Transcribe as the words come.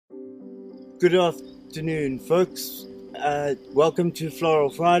Good afternoon, folks. Welcome to Flora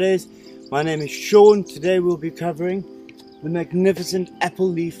Fridays. My name is Sean. Today we'll be covering the magnificent apple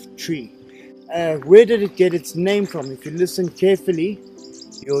leaf tree. Where did it get its name from? If you listen carefully,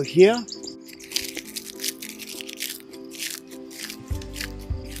 you'll hear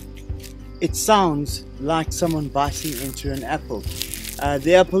it sounds like someone biting into an apple.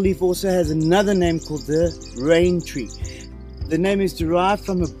 The apple leaf also has another name called the rain tree. The name is derived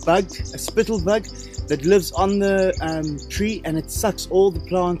from a bug, a spittlebug, that lives on the tree, and it sucks all the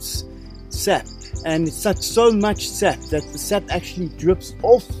plant's sap. And it sucks so much sap that the sap actually drips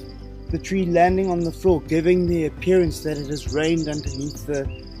off the tree, landing on the floor, giving the appearance that it has rained underneath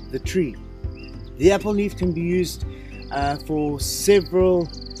the tree. The apple leaf can be used for several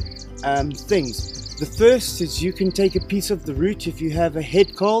things. The first is you can take a piece of the root if you have a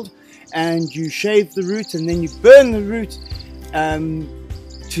head cold, and you shave the root and then you burn the root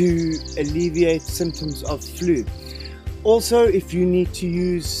to alleviate symptoms of flu. Also, if you need to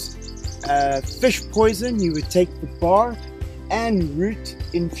use fish poison, you would take the bark and root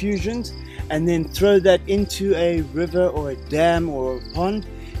infusions and then throw that into a river or a dam or a pond,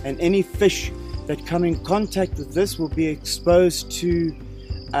 and any fish that come in contact with this will be exposed to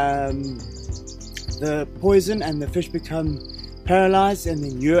the poison, and the fish become paralyzed, and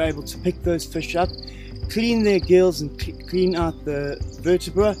then you're able to pick those fish up, clean their gills and clean out the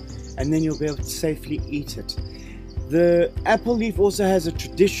vertebra, and then you'll be able to safely eat it. The apple leaf also has a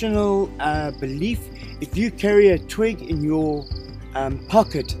traditional belief. If you carry a twig in your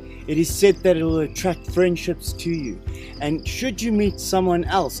pocket, it is said that it will attract friendships to you. And should you meet someone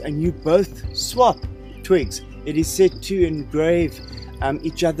else and you both swap twigs, it is said to engrave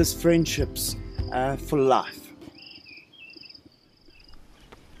each other's friendships for life.